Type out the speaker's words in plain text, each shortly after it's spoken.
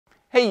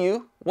Hey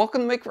you,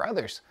 welcome to Make for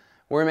Others,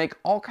 where we make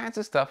all kinds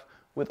of stuff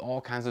with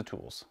all kinds of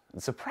tools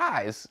and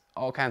surprise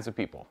all kinds of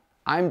people.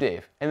 I'm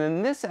Dave, and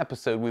in this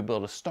episode we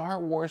built a Star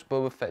Wars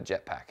Boba Fett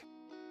jetpack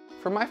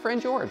for my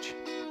friend George.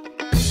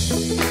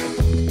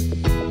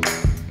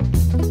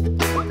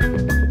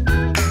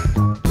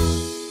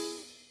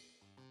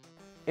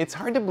 It's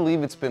hard to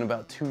believe it's been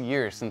about 2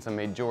 years since I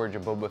made George a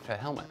Boba Fett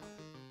helmet.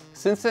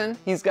 Since then,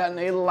 he's gotten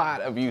a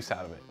lot of use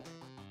out of it.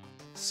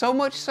 So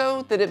much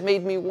so that it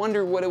made me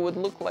wonder what it would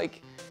look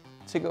like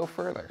to go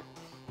further.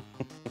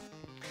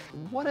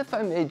 What if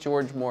I made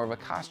George more of a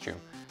costume,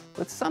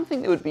 with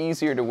something that would be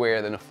easier to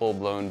wear than a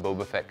full-blown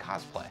Boba Fett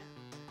cosplay?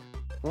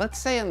 Let's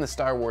say on the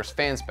Star Wars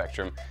fan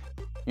spectrum,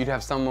 you'd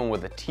have someone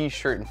with a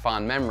t-shirt and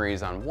fond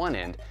memories on one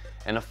end,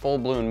 and a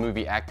full-blown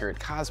movie-accurate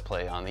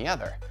cosplay on the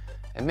other.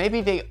 And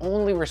maybe they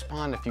only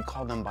respond if you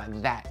call them by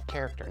that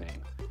character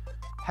name.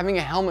 Having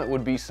a helmet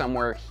would be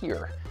somewhere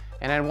here,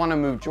 and I'd want to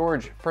move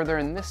George further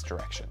in this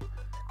direction.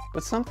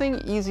 But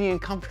something easy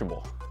and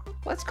comfortable.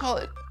 Let's call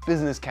it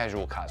business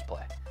casual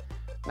cosplay.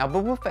 Now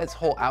Boba Fett's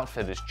whole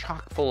outfit is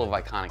chock full of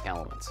iconic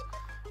elements.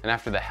 And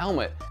after the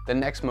helmet, the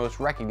next most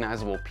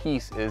recognizable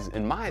piece is,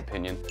 in my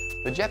opinion,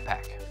 the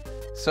jetpack.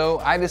 So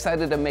I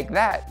decided to make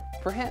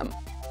that for him.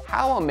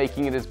 How I'm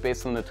making it is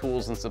based on the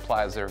tools and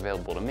supplies that are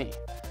available to me.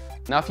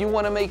 Now if you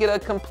want to make it a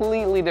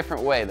completely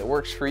different way that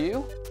works for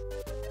you,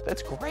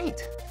 that's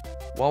great.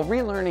 While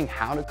relearning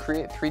how to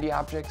create 3D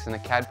objects in a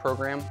CAD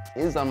program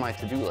is on my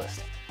to-do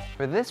list,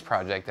 for this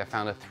project I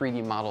found a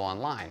 3D model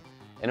online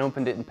and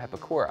opened it in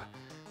Pepakura,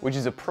 which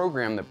is a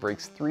program that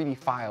breaks 3D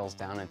files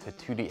down into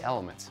 2D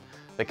elements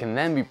that can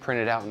then be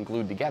printed out and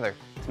glued together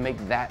to make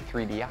that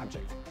 3D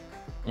object.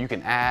 You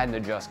can add and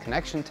adjust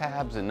connection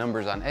tabs and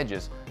numbers on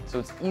edges so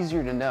it's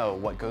easier to know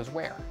what goes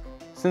where.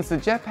 Since the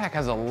jetpack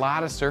has a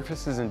lot of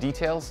surfaces and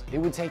details, it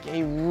would take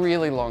a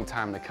really long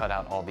time to cut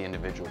out all the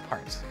individual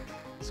parts.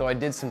 So I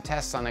did some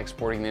tests on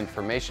exporting the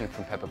information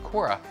from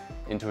Pepakura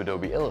into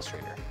Adobe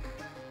Illustrator,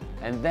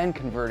 and then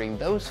converting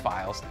those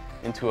files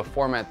into a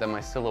format that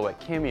my Silhouette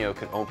Cameo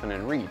could open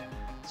and read,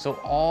 so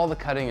all the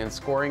cutting and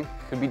scoring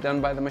could be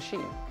done by the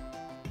machine.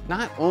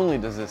 Not only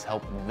does this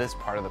help this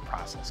part of the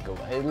process go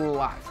a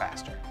lot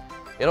faster,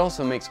 it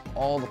also makes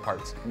all the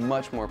parts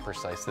much more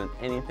precise than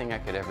anything I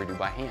could ever do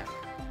by hand,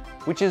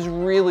 which is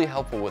really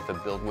helpful with a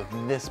build with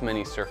this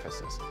many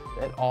surfaces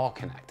that all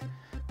connect.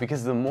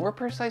 Because the more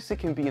precise it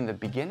can be in the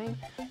beginning,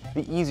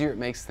 the easier it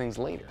makes things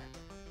later.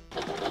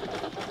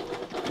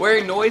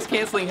 Wearing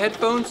noise-canceling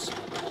headphones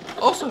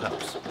also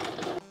helps.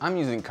 I'm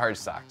using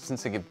cardstock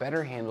since it can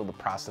better handle the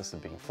process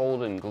of being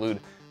folded and glued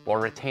while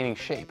retaining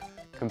shape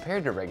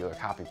compared to regular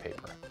copy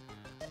paper.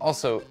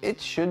 Also, it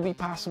should be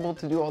possible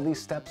to do all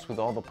these steps with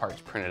all the parts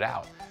printed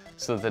out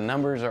so that the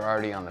numbers are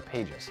already on the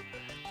pages.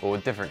 But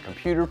with different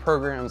computer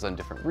programs on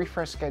different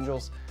refresh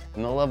schedules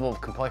and the level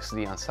of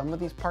complexity on some of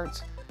these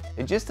parts,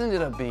 it just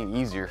ended up being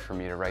easier for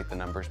me to write the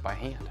numbers by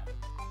hand.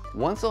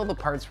 Once all the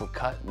parts were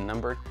cut and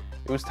numbered,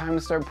 it was time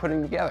to start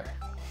putting together.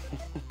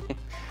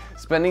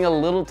 Spending a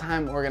little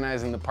time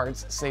organizing the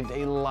parts saved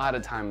a lot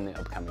of time in the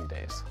upcoming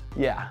days.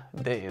 Yeah,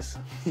 days.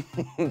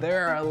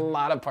 There are a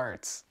lot of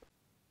parts.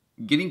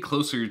 Getting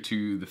closer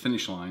to the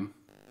finish line,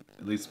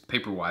 at least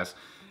paper-wise,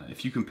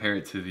 if you compare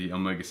it to the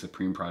Omega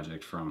Supreme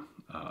project from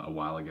a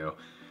while ago,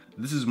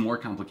 this is more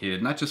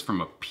complicated, not just from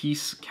a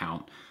piece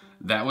count.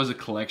 That was a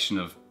collection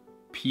of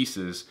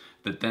pieces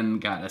that then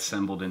got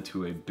assembled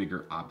into a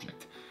bigger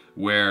object,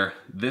 where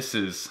this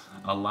is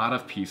a lot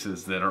of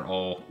pieces that are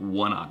all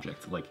one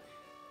object, like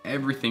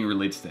everything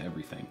relates to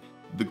everything.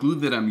 The glue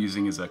that I'm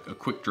using is a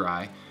quick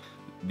dry.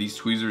 These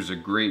tweezers are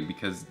great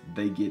because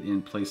they get in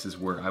places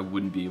where I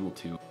wouldn't be able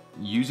to.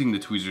 Using the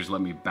tweezers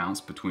let me bounce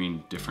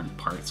between different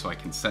parts, so I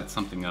can set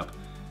something up,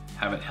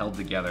 have it held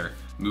together,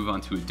 move on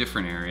to a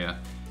different area,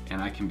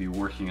 and I can be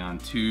working on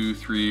 2,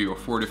 3, or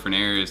 4 different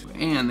areas.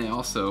 And they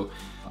also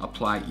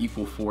apply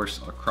equal force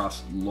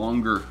across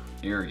longer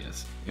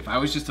areas. If I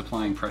was just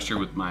applying pressure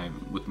with my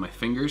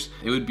fingers,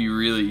 it would be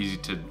really easy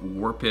to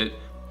warp it,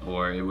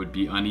 or it would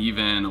be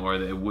uneven, or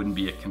it wouldn't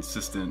be a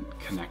consistent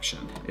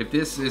connection. If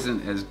this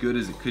isn't as good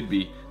as it could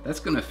be,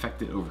 that's gonna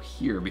affect it over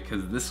here,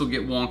 because this will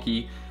get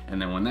wonky,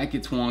 and then when that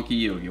gets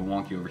wonky, it'll get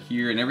wonky over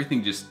here, and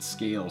everything just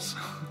scales.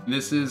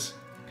 This is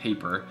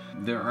paper.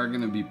 There are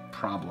gonna be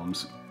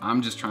problems.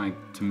 I'm just trying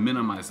to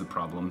minimize the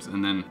problems,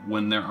 and then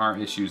when there are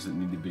issues that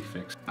need to be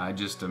fixed, I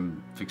just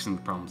am fixing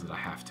the problems that I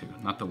have to,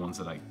 not the ones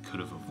that I could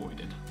have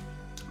avoided.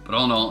 But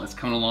all in all, it's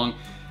coming along.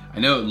 I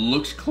know it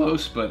looks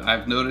close, but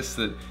I've noticed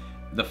that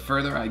the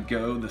further I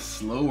go, the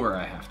slower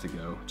I have to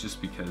go, just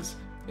because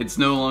it's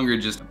no longer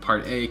just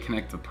part A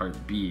connect to part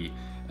B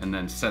and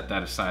then set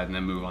that aside and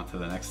then move on to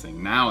the next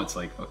thing. Now it's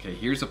like, okay,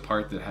 here's a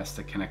part that has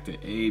to connect to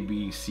A,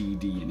 B, C,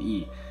 D, and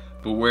E.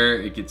 But where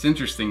it gets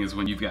interesting is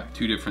when you've got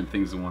 2 different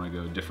things that want to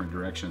go different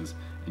directions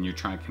and you're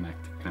trying to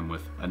connect them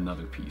with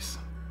another piece.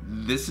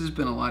 This has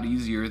been a lot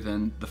easier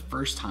than the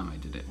first time I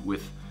did it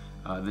with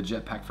the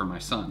jetpack for my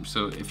son.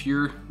 So if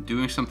you're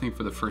doing something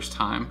for the first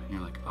time and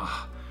you're like,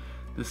 oh,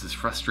 this is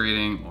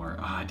frustrating, or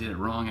oh, I did it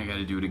wrong, I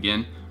gotta do it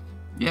again,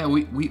 Yeah,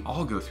 we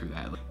all go through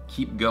that. Like,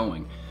 keep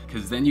going,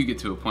 because then you get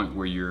to a point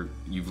where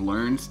you've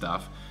learned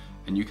stuff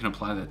and you can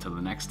apply that to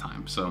the next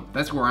time. So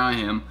that's where I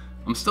am.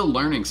 I'm still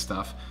learning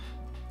stuff,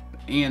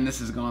 and this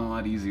has gone a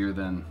lot easier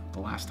than the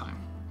last time.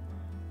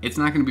 It's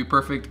not gonna be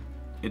perfect.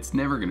 It's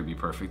never gonna be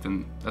perfect,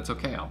 and that's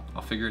okay.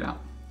 I'll figure it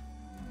out.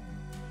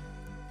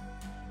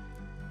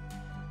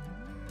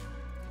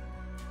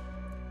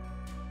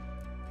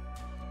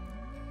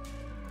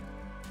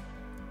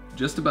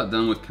 Just about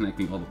done with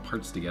connecting all the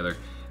parts together,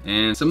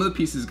 and some of the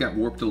pieces got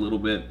warped a little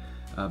bit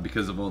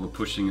because of all the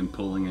pushing and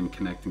pulling and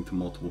connecting to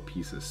multiple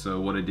pieces. So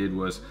what I did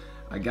was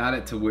I got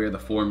it to where the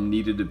form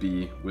needed to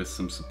be with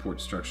some support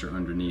structure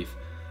underneath,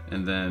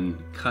 and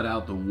then cut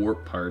out the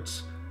warp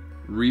parts,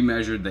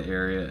 remeasured the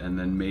area, and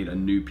then made a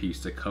new piece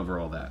to cover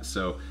all that.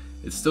 So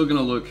it's still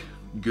gonna look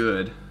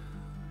good.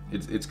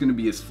 It's gonna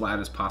be as flat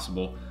as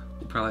possible.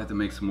 We'll probably have to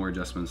make some more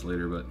adjustments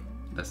later, but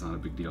that's not a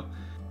big deal.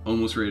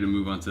 Almost ready to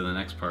move on to the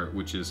next part,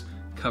 which is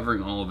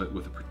covering all of it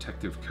with a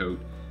protective coat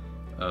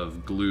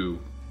of glue.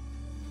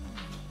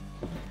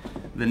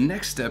 The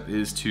next step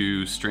is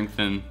to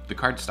strengthen the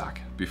cardstock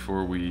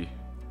before we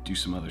do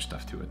some other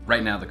stuff to it.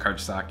 Right now the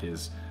cardstock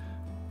is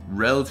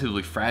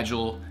relatively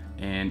fragile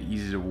and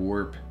easy to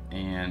warp,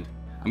 and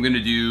I'm gonna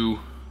do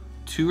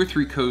 2 or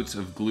 3 coats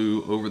of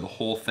glue over the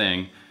whole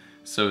thing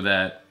so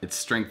that it's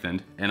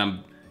strengthened, and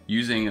I'm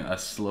using a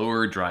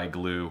slower dry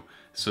glue.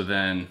 So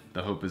then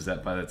the hope is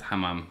that by the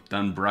time I'm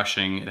done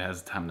brushing, it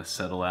has time to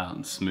settle out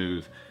and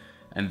smooth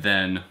and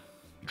then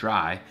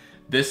dry.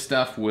 This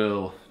stuff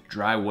will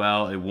dry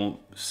well. It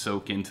won't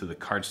soak into the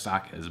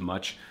cardstock as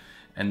much,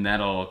 and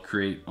that'll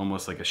create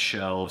almost like a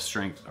shell of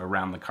strength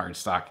around the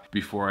cardstock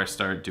before I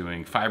start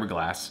doing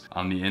fiberglass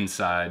on the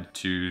inside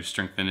to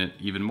strengthen it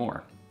even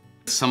more.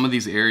 Some of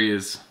these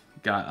areas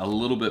got a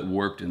little bit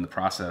warped in the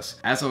process.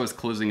 As I was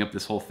closing up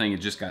this whole thing,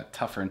 it just got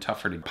tougher and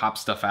tougher to pop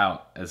stuff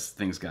out as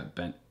things got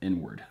bent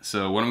inward.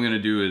 So what I'm gonna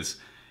do is,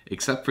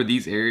 except for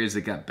these areas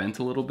that got bent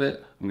a little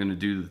bit, I'm gonna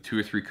do the 2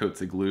 or 3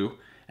 coats of glue.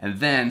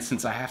 And then,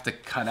 since I have to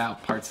cut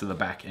out parts of the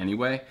back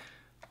anyway,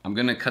 I'm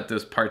gonna cut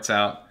those parts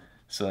out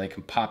so I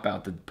can pop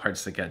out the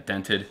parts that got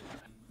dented,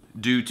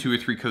 do 2 or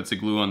 3 coats of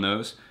glue on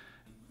those,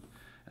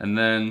 and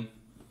then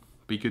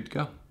be good to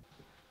go.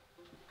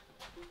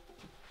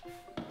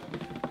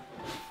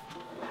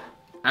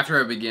 After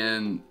I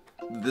began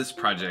this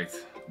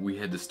project, we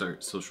had to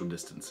start social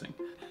distancing,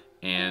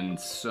 and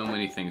so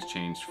many things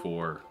changed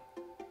for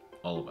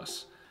all of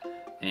us.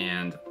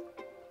 And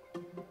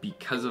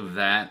because of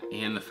that,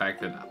 and the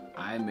fact that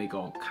I make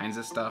all kinds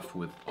of stuff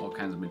with all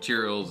kinds of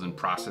materials and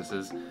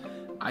processes,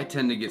 I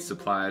tend to get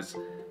supplies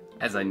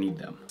as I need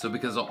them. So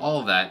because of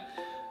all of that,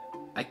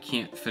 I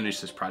can't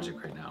finish this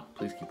project right now.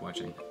 Please keep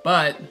watching.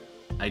 But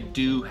I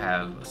do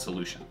have a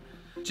solution.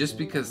 Just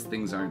because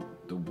things aren't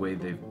the way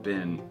they've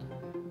been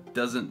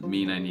doesn't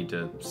mean I need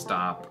to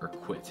stop or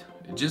quit.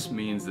 It just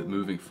means that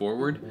moving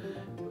forward,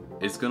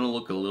 it's gonna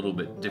look a little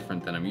bit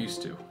different than I'm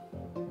used to.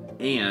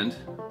 And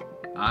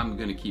I'm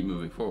gonna keep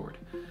moving forward.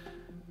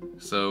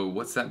 So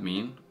what's that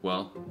mean?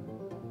 Well,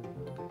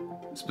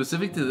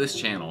 specific to this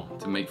channel,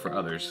 to make for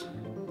others,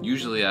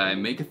 usually I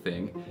make a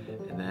thing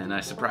and then I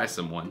surprise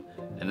someone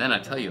and then I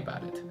tell you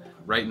about it.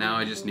 Right now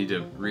I just need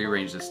to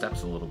rearrange the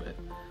steps a little bit.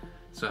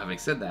 So having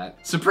said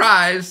that,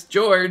 surprise,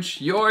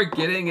 George, you're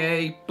getting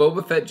a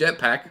Boba Fett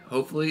jetpack,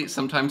 hopefully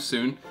sometime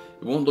soon.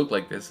 It won't look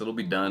like this, it'll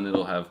be done,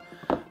 it'll have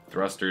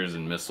thrusters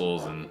and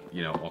missiles and,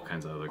 you know, all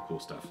kinds of other cool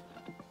stuff.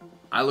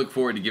 I look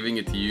forward to giving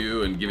it to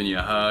you and giving you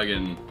a hug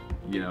and,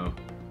 you know,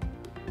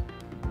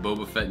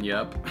 Boba Fetting you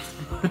up.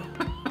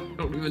 I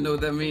don't even know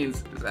what that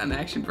means. Is that an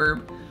action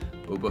verb?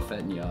 Boba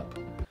Fetting you up.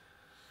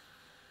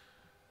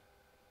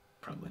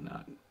 Probably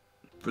not.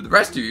 For the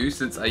rest of you,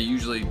 since I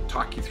usually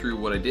talk you through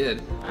what I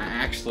did, I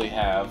actually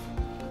have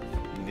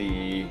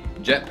the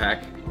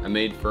jetpack I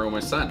made for my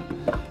son.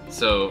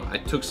 So I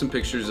took some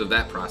pictures of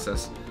that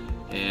process,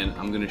 and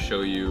I'm gonna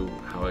show you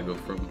how I go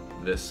from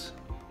this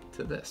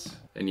to this.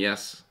 And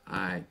yes,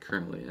 I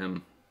currently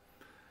am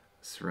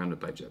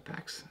surrounded by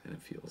jetpacks, and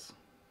it feels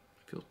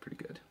pretty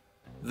good.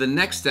 The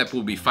next step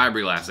will be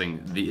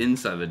fiberglassing the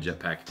inside of the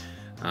jetpack,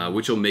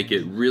 which will make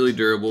it really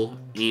durable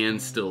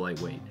and still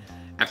lightweight.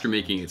 After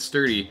making it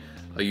sturdy,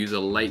 I'll use a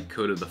light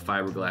coat of the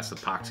fiberglass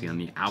epoxy on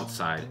the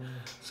outside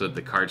so that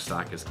the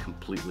cardstock is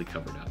completely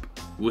covered up.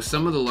 With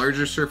some of the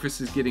larger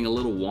surfaces getting a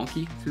little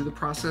wonky through the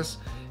process,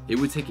 it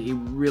would take a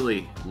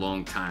really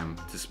long time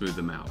to smooth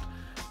them out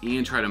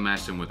and try to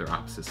match them with their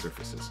opposite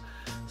surfaces.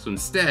 So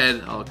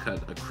instead, I'll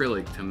cut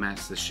acrylic to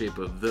match the shape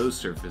of those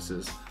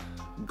surfaces,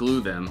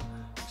 glue them,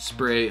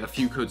 spray a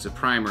few coats of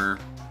primer,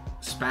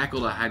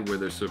 spackle to hide where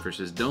those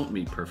surfaces don't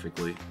meet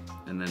perfectly,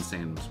 and then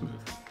sand them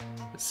smooth.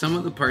 Some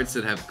of the parts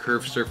that have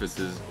curved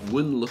surfaces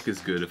wouldn't look as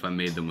good if I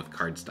made them with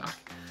cardstock.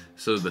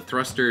 So the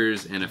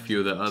thrusters and a few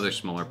of the other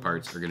smaller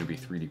parts are going to be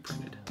 3D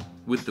printed.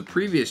 With the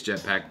previous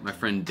jetpack, my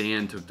friend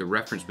Dan took the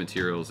reference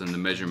materials and the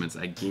measurements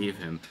I gave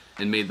him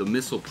and made the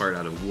missile part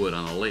out of wood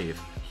on a lathe.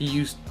 He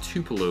used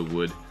Tupelo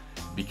wood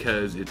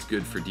because it's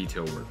good for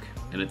detail work,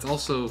 and it's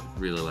also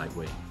really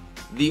lightweight.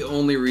 The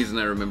only reason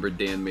I remember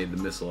Dan made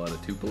the missile out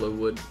of Tupelo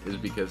wood is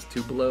because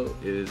Tupelo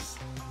is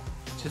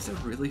just a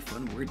really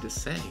fun word to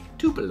say.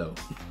 Tupelo.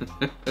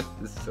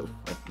 It's so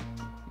funny.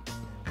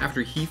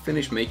 After he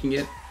finished making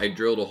it, I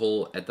drilled a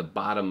hole at the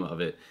bottom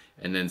of it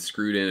and then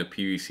screwed in a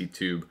PVC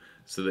tube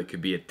so that it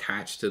could be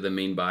attached to the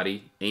main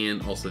body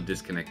and also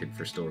disconnected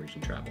for storage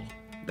and travel.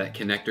 That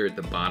connector at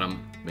the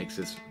bottom makes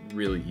this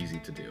really easy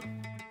to do.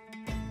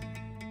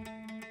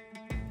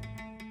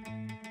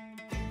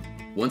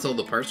 Once all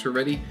the parts were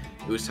ready,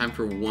 it was time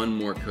for one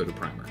more coat of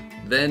primer.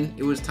 Then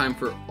it was time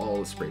for all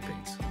the spray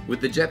paints.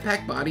 With the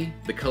Jetpack body,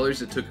 the colors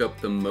that took up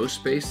the most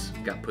space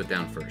got put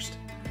down first.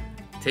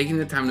 Taking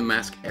the time to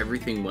mask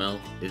everything well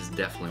is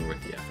definitely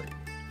worth the effort.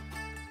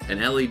 An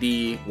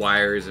LED,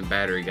 wires, and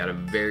battery got a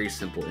very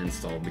simple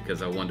install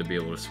because I wanted to be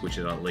able to switch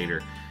it out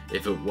later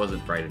if it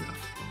wasn't bright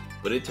enough.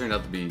 But it turned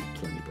out to be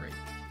plenty bright.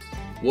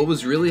 What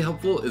was really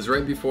helpful is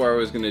right before I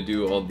was going to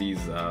do all these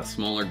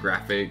smaller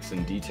graphics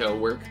and detail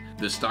work,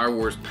 the Star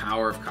Wars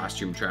Power of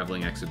Costume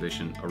Traveling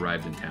exhibition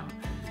arrived in town.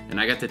 And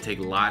I got to take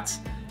lots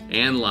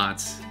and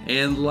lots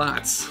and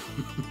lots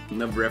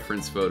of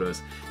reference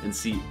photos and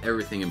see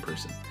everything in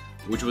person,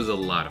 which was a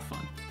lot of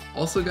fun.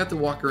 Also got to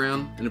walk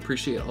around and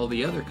appreciate all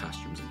the other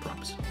costumes and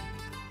props.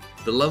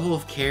 The level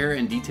of care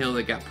and detail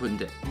that got put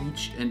into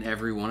each and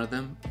every one of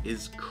them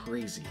is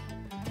crazy.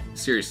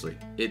 Seriously,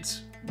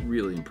 it's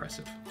really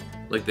impressive.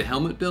 Like the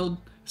helmet build,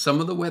 some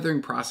of the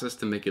weathering process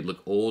to make it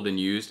look old and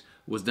used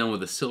was done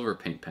with a silver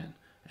paint pen,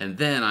 and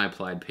then I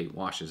applied paint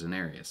washes in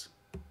areas.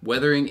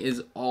 Weathering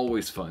is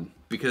always fun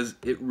because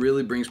it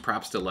really brings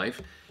props to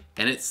life,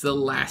 and it's the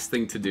last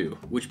thing to do,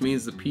 which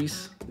means the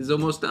piece is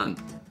almost done.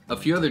 A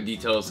few other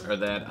details are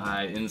that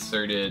I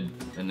inserted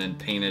and then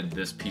painted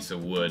this piece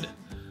of wood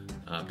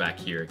back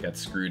here. It got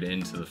screwed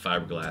into the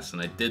fiberglass,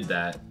 and I did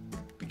that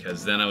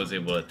because then I was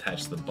able to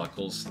attach the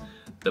buckles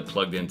that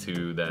plugged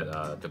into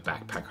that the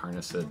backpack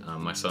harness that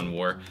my son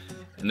wore.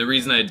 And the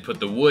reason I put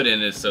the wood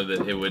in is so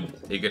that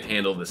it could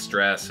handle the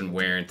stress and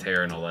wear and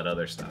tear and all that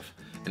other stuff.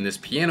 And this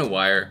piano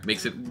wire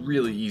makes it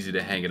really easy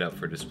to hang it up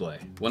for display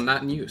when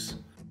not in use.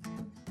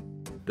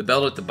 The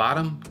belt at the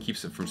bottom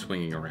keeps it from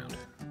swinging around.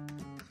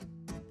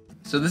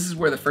 So this is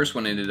where the first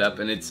one ended up,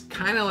 and it's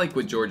kind of like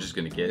what George is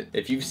going to get.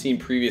 If you've seen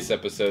previous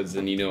episodes,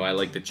 then you know I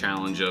like the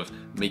challenge of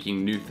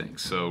making new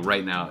things. So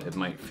right now it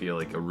might feel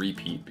like a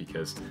repeat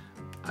because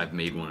I've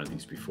made one of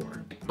these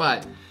before.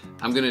 But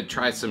I'm going to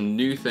try some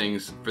new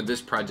things for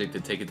this project to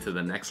take it to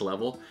the next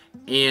level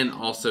and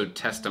also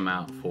test them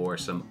out for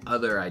some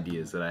other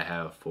ideas that I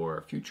have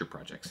for future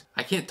projects.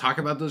 I can't talk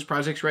about those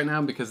projects right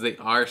now because they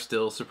are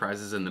still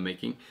surprises in the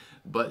making,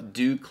 but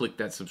do click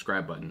that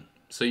subscribe button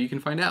so you can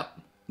find out.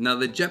 Now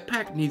the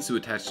jetpack needs to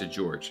attach to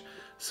George,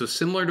 so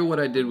similar to what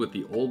I did with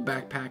the old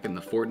backpack and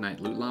the Fortnite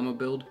Loot Llama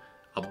build,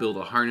 I'll build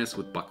a harness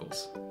with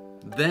buckles.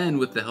 Then,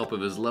 with the help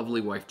of his lovely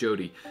wife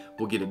Jody,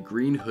 we'll get a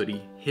green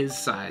hoodie his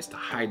size to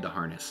hide the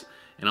harness,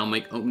 and I'll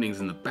make openings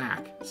in the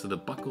back so the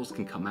buckles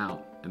can come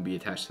out and be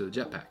attached to the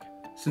jetpack.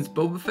 Since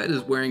Boba Fett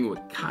is wearing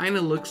what kind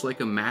of looks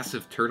like a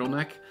massive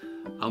turtleneck,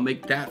 I'll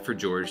make that for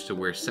George to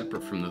wear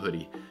separate from the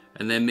hoodie,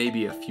 and then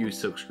maybe a few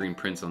silkscreen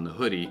prints on the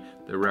hoodie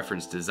that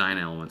reference design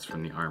elements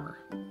from the armor.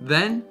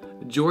 Then,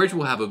 George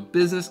will have a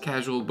business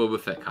casual Boba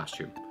Fett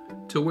costume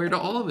to wear to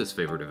all of his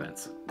favorite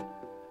events.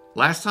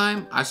 Last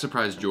time, I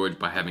surprised George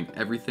by having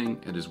everything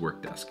at his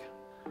work desk.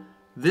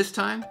 This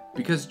time,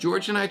 because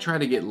George and I try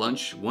to get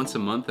lunch once a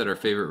month at our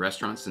favorite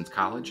restaurant since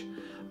college,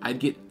 I'd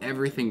get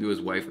everything to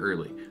his wife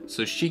early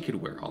so she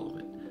could wear all of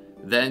it.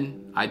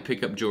 Then, I'd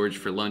pick up George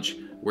for lunch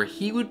where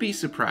he would be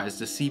surprised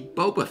to see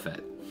Boba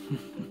Fett.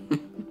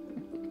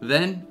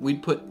 Then,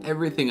 we'd put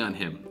everything on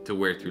him to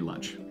wear through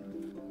lunch.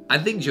 I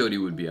think Jody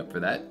would be up for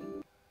that.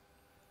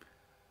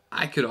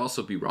 I could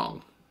also be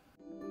wrong.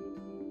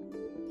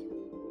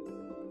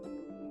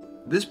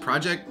 This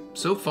project,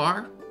 so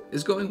far,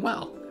 is going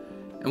well.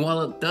 And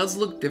while it does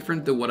look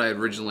different than what I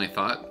originally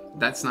thought,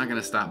 that's not going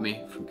to stop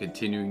me from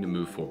continuing to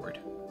move forward.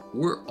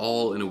 We're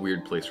all in a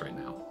weird place right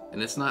now,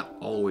 and it's not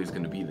always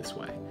going to be this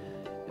way.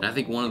 And I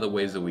think one of the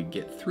ways that we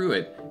get through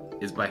it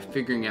is by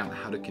figuring out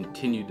how to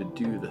continue to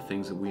do the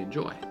things that we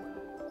enjoy,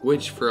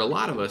 which for a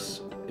lot of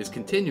us is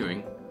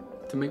continuing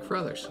to make for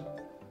others.